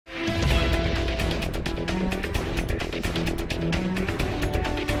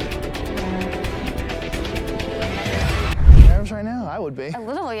would be. A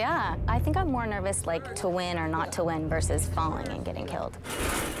little, yeah. I think I'm more nervous, like, to win or not to win versus falling and getting killed.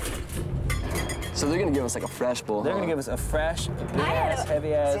 So they're gonna give us like a fresh bull. They're gonna give us a fresh, big-ass,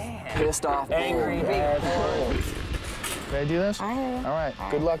 heavy-ass, pissed off, angry-ass bull. Ready to do this? I am. All right.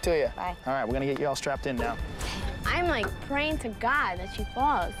 Good luck to you. Bye. All right, we're gonna get you all strapped in now. I'm like praying to God that she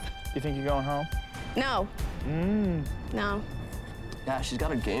falls. You think you're going home? No. No. Yeah, she's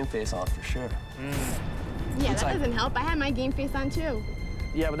got a game face on for sure. Yeah, that doesn't help. I had my game face on too.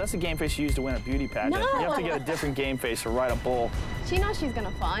 Yeah, but that's the game face you use to win a beauty pageant. No. You have to get a different game face to ride a bull. She knows she's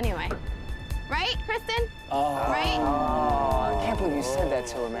gonna fall anyway. Right, Kristen? Oh. Right? Oh, I can't believe you said that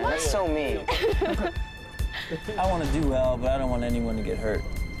to her, man. That's so mean. I want to do well, but I don't want anyone to get hurt.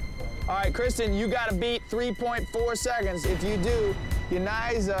 All right, Kristen, you gotta beat 3.4 seconds. If you do,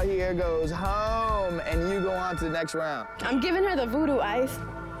 Yaniza here goes home, and you go on to the next round. I'm giving her the voodoo eyes.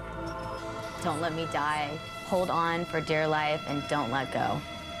 Don't let me die. Hold on for dear life and don't let go.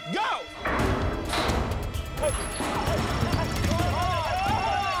 Go!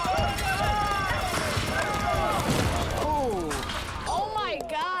 Oh my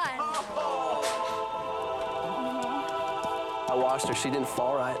God. I watched her. She didn't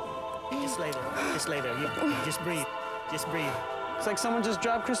fall right. Just lay there. Just lay there. You just breathe. Just breathe. It's like someone just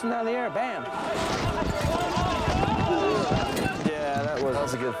dropped Kristen out of the air. Bam. Yeah, that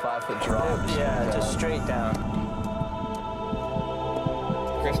was a good 5-foot drop. Yeah, just straight down.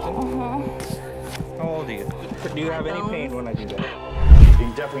 Kristen? How old are you? Do you have any pain when I do that?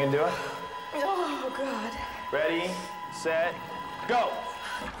 You definitely can do it? Oh, God. Ready, set, go!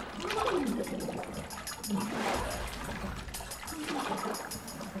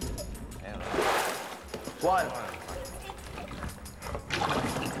 One.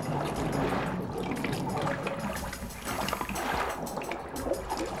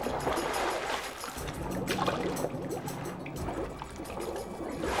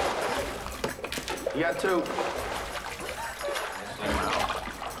 You got two.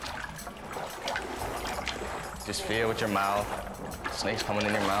 Just feel with your mouth. Snakes coming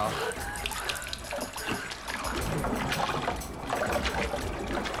in your mouth.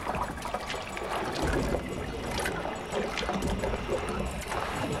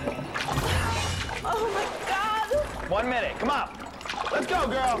 Oh my God. 1 minute, come on. Let's go,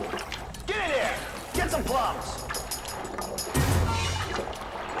 girl. Get in there. Get some plums.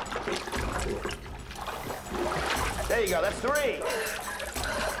 There you go, that's 3.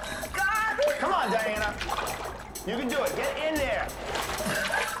 God. Come on, Diana. You can do it, get in there.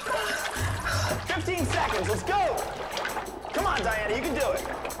 15 seconds, let's go. Come on, Diana, you can do it.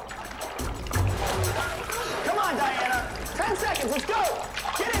 Come on, Diana. 10 seconds, let's go.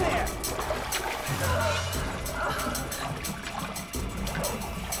 Get in there.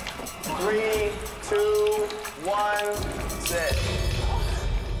 3, 2, 1, sit.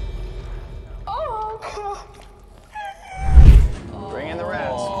 Bring in the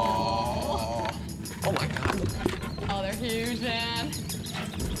rats. Oh my God. Oh, they're huge, man.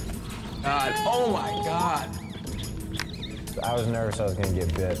 God. Oh my God. I was nervous I was gonna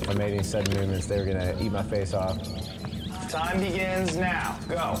get bit. If I made any sudden movements, they were gonna eat my face off. Time begins now.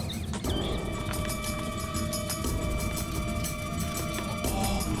 Go.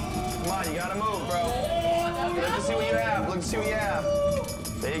 Come on, you gotta move, bro. Look to see what you have. Look to see what you have.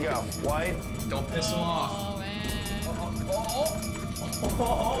 There you go. White. Don't piss him off. Oh, man. Come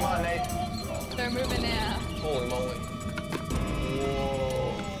on, Nate. They're moving now. Holy moly.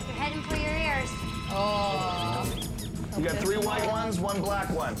 You're heading for your ears. Oh. You got 3 white ones, 1 black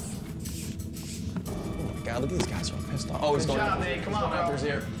one. Oh my God, look at these guys are all pissed off. Oh, he's Good going job, Nate. Come on, after his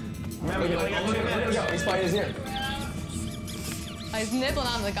bro. ear. Remember, you only got 2 minutes. He's biting his ear. He's nibbling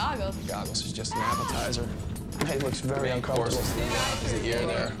on the goggles. Goggles is just an appetizer. Nate looks very Main course uncomfortable. is the ear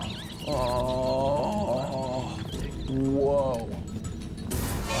there. Oh. Whoa.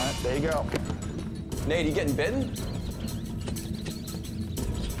 All right, there you go. Nate, you getting bitten?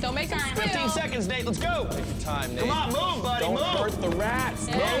 Don't make him 15 seconds, Nate. Let's go. Take your time, Nate. Come on, move, buddy. Don't move. hurt the rats.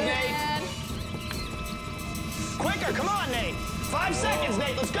 Move, Nate. Quicker. Come on, Nate. 5 seconds,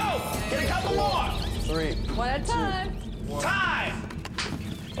 Nate. Let's go. Get a couple more. 3. One at a time. Time.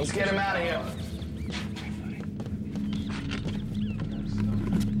 Let's get him out of here.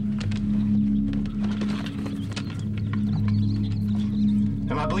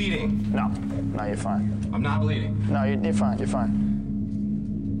 Am I bleeding? No. No, you're fine. I'm not bleeding. No, you're fine. You're fine.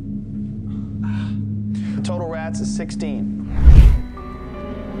 The total rats is 16.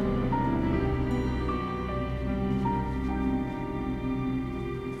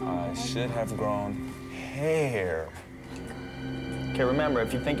 I should have grown hair. Okay, remember,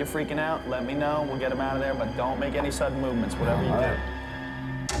 if you think you're freaking out, let me know. We'll get him out of there, but don't make any sudden movements, whatever you do.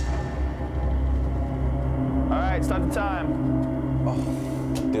 right, start the time. Oh,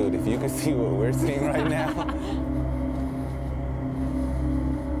 dude, if you could see what we're seeing right now.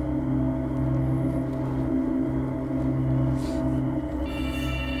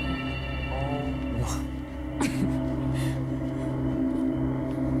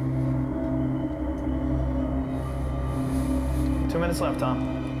 Two minutes left,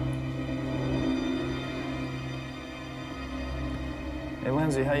 Tom. Hey,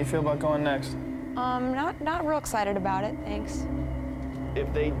 Lindsay, how you feel about going next? Not real excited about it, thanks.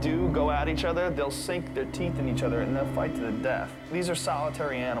 If they do go at each other, they'll sink their teeth in each other and they'll fight to the death. These are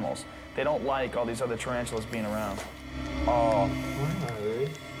solitary animals. They don't like all these other tarantulas being around. Oh.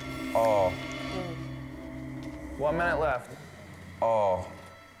 Oh. 1 minute left. Oh.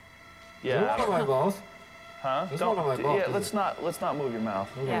 Yeah. This one of my mouth. Huh? This Don't. one of my mouth. Yeah, let's not move your mouth.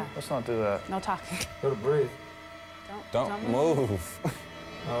 Yeah. Let's not do that. No talking. Gotta breathe. Don't move.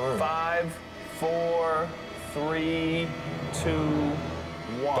 All right. 5, 4, 3, 2,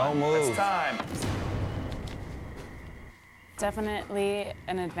 1. Don't move. It's time. Definitely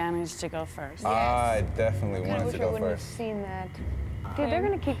an advantage to go first. I definitely I wanted wish to I go wouldn't have first. seen that. Dude, they're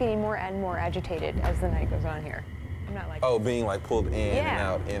gonna keep getting more and more agitated as the night goes on here. I'm not like. Oh, being like pulled in and Yeah.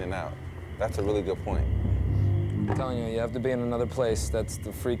 out, in and out. That's a really good point. I'm telling you, you have to be in another place. That's the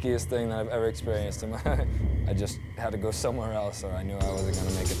freakiest thing that I've ever experienced. I just had to go somewhere else, or I knew I wasn't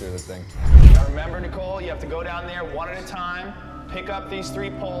gonna make it through the thing. Now remember, Nicole, you have to go down there one at a time, pick up these 3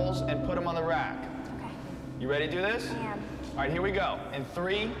 poles, and put them on the rack. Okay. You ready to do this? I am. All right, here we go. In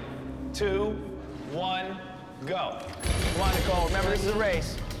 3, 2, 1, go. Come on, Nicole. Remember, this is a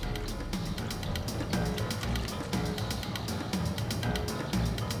race.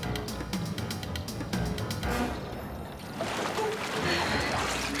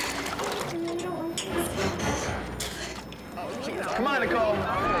 Come on, Nicole.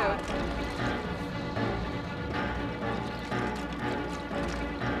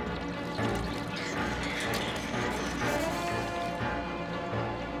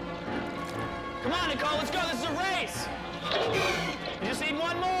 Come on, Nicole, let's go. This is a race. You just need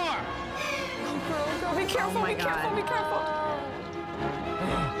one more. Girl, be careful, be careful, be careful.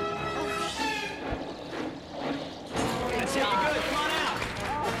 That's it, you're good. Come on out.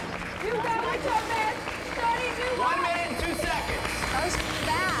 You got my toe, man. Shorty, do 1 minute and 2 seconds. That was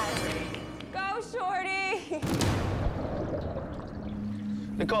fast. Go, Shorty.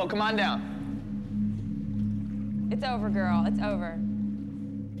 Nicole, come on down. It's over, girl. It's over.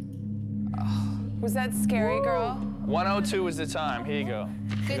 Was that scary, girl? 1:02 is the time. Here you go.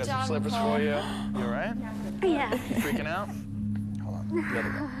 Good Got some job, slippers Nicole. for you. You all right? Yeah. You freaking out? Hold on. You gotta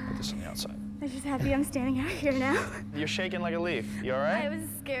go. Put this on the outside. I'm just happy I'm standing out here now. You're shaking like a leaf. You all right? It was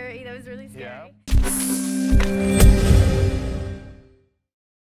scary. That was really scary. Yeah.